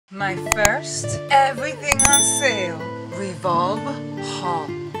My first everything on sale Revolve haul.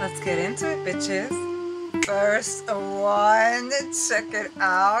 Let's get into it, bitches. First one, check it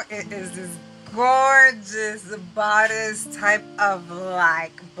out. It is this gorgeous bodice type of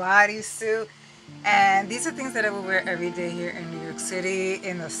like bodysuit. And these are things that I would wear every day here in New York City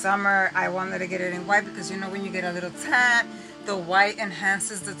in the summer. I wanted to get it in white because you know when you get a little tan, the white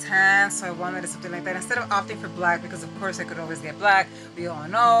enhances the tan, so I wanted something like that instead of opting for black, because of course I could always get black. We all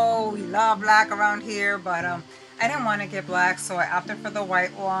know we love black around here, but I didn't want to get black, so I opted for the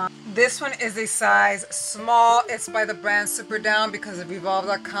white one. This one is a size small. It's by the brand Super Down because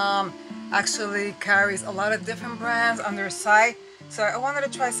Revolve.com actually carries a lot of different brands on their site. So I wanted to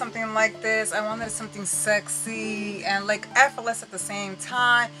try something like this. I wanted something sexy and like effortless at the same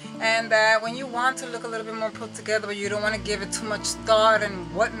time, and that when you want to look a little bit more put together but you don't want to give it too much thought and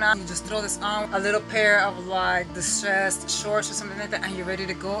whatnot, you just throw this on, a little pair of like distressed shorts or something like that, and you're ready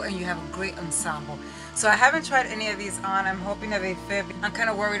to go and you have a great ensemble. So I haven't tried any of these on. I'm hoping that they fit. I'm kind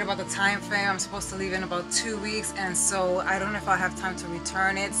of worried about the time frame. I'm supposed to leave in about 2 weeks, and so I don't know if I'll have time to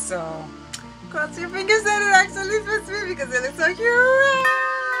return it. So cross your fingers that it actually fits me because it looks so cute.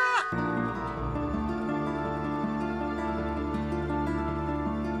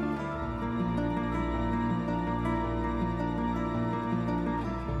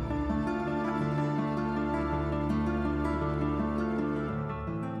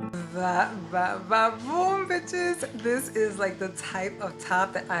 Boom, bitches. This is like the type of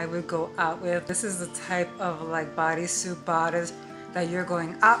top that I would go out with. This is the type of like bodysuit bodice that you're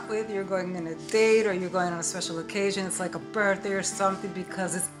going out with, you're going on a date, or you're going on a special occasion. It's like a birthday or something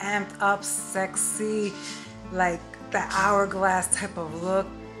because it's amped up, sexy, like the hourglass type of look,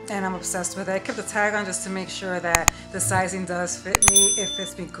 and I'm obsessed with it. I kept the tag on just to make sure that the sizing does fit me. It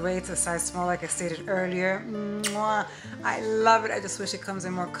fits me great. It's a size small like I stated earlier. Mwah. I love it. I just wish it comes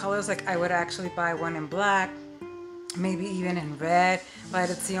in more colors. Like I would actually buy one in black, maybe even in red, but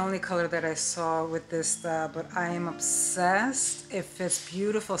it's the only color that I saw with this style. But I am obsessed. It fits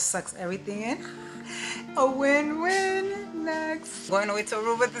beautiful, sucks everything in. A win-win. Next, going away to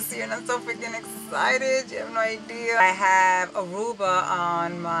Aruba this year and I'm so freaking excited. You have no idea. I have Aruba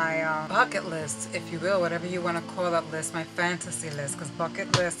on my bucket list, if you will, whatever you want to call that list, my fantasy list, because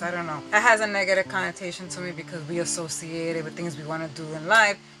bucket list, I don't know, that has a negative connotation to me because we associate it with things we want to do in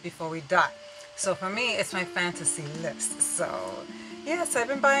life before we die. So for me, it's my fantasy list. So yes, I've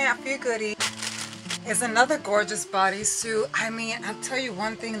been buying a few goodies. It's another gorgeous bodysuit. I mean, I'll tell you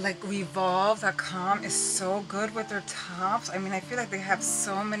one thing, like Revolve.com is so good with their tops. I mean, I feel like they have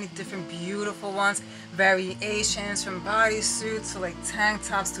so many different beautiful ones, variations from bodysuits to like tank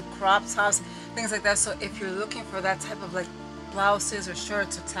tops to crop tops, things like that. So if you're looking for that type of like blouses or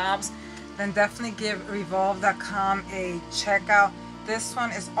shirts or tops, then definitely give Revolve.com a check out. This one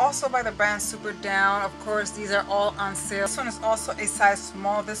is also by the brand Super Down. Of course, these are all on sale. This one is also a size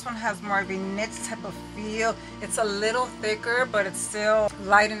small. This one has more of a knit type of feel. It's a little thicker, but it's still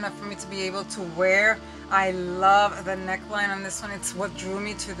light enough for me to be able to wear. I love the neckline on this one. It's what drew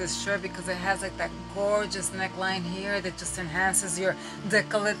me to this shirt because it has like that gorgeous neckline here that just enhances your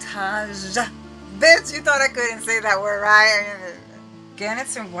décolletage. Bitch, you thought I couldn't say that word, right? Again,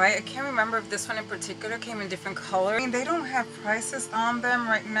 it's in white. I can't remember if this one in particular came in different colors. I mean, they don't have prices on them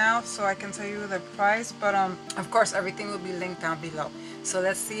right now, so I can tell you the price, but of course everything will be linked down below. So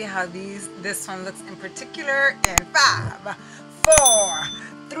let's see how this one looks in particular in 5, 4,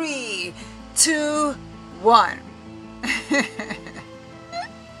 3, 2, 1.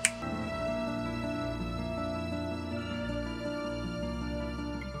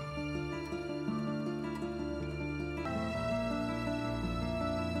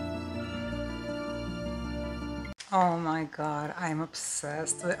 Oh my god, I'm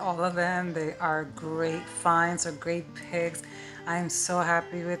obsessed with all of them. They are great finds or great picks. I'm so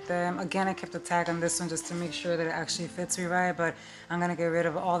happy with them. Again, I kept the tag on this one just to make sure that it actually fits me right, but I'm gonna get rid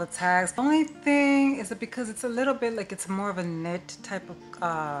of all the tags. The only thing is that because it's a little bit like it's more of a knit type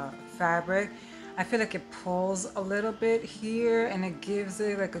of fabric, I feel like it pulls a little bit here and it gives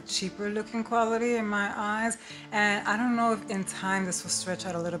it like a cheaper looking quality in my eyes, and I don't know if in time this will stretch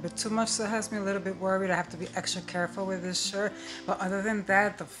out a little bit too much, so it has me a little bit worried. I have to be extra careful with this shirt, but other than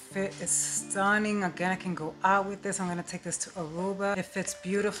that, the fit is stunning. Again, I can go out with this. I'm going to take this to Aruba. It fits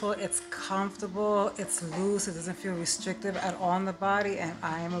beautiful, it's comfortable, it's loose, it doesn't feel restrictive at all on the body, and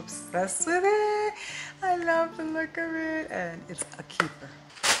I am obsessed with it. I love the look of it, and it's a keeper.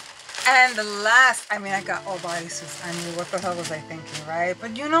 And the last, I mean, I got all bodysuits. I mean, what the hell was I thinking, right?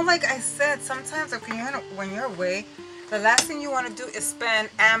 But you know, like I said, sometimes like when you're away, the last thing you want to do is spend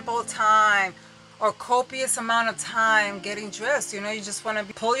ample time or copious amount of time getting dressed. You know, you just want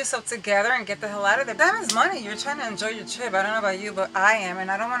to pull yourself together and get the hell out of there. Time is money. You're trying to enjoy your trip. I don't know about you, but I am,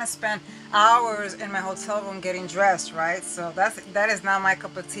 and I don't want to spend hours in my hotel room getting dressed, right? So that is not my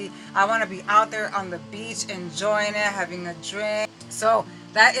cup of tea. I want to be out there on the beach enjoying it, having a drink. So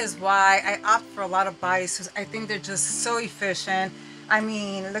that is why I opt for a lot of bodysuits. I think they're just so efficient. I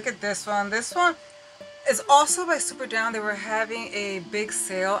mean, look at this one. This one is also by Super Down. They were having a big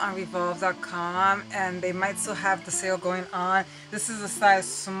sale on Revolve.com, and they might still have the sale going on. This is a size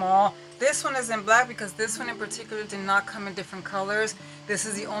small. This one is in black because this one in particular did not come in different colors. This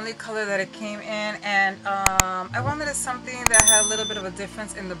is the only color that it came in, and I wanted something that had a little bit of a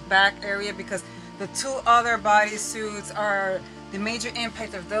difference in the back area because the two other bodysuits are the major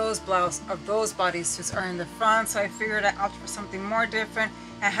impact of those bodysuits are in the front. So I figured I'd opt for something more different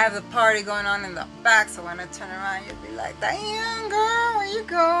and have the party going on in the back, so when I turn around you'd be like, "Damn girl, where you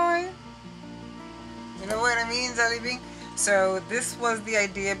going?" You know what I mean, Jelly Bean? So this was the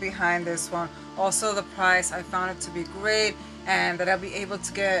idea behind this one. Also the price, I found it to be great, and that I'll be able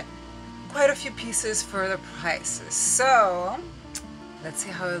to get quite a few pieces for the prices. So let's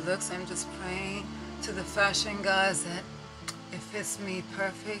see how it looks. I'm just praying to the fashion gods that it fits me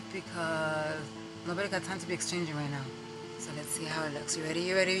perfect, because nobody got time to be exchanging right now. So let's see how it looks. You ready?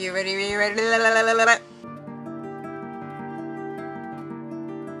 You ready? You ready? You ready? La, la, la, la, la.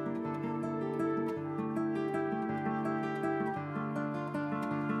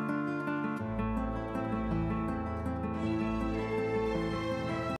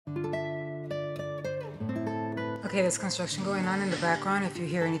 Okay, there's construction going on in the background if you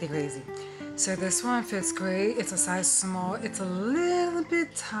hear anything crazy. So this one fits great. It's a size small. It's a little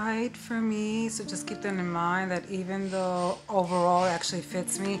bit tight for me, so just keep that in mind, that even though overall it actually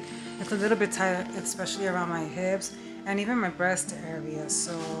fits me, it's a little bit tight, especially around my hips and even my breast area.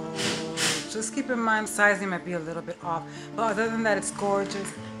 So just keep in mind sizing might be a little bit off, but other than that, it's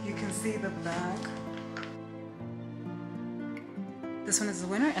gorgeous. You can see the back. This one is the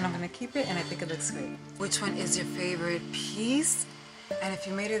winner, and I'm gonna keep it, and I think it looks great. Which one is your favorite piece? And if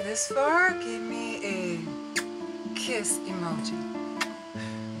you made it this far, give me a kiss emoji.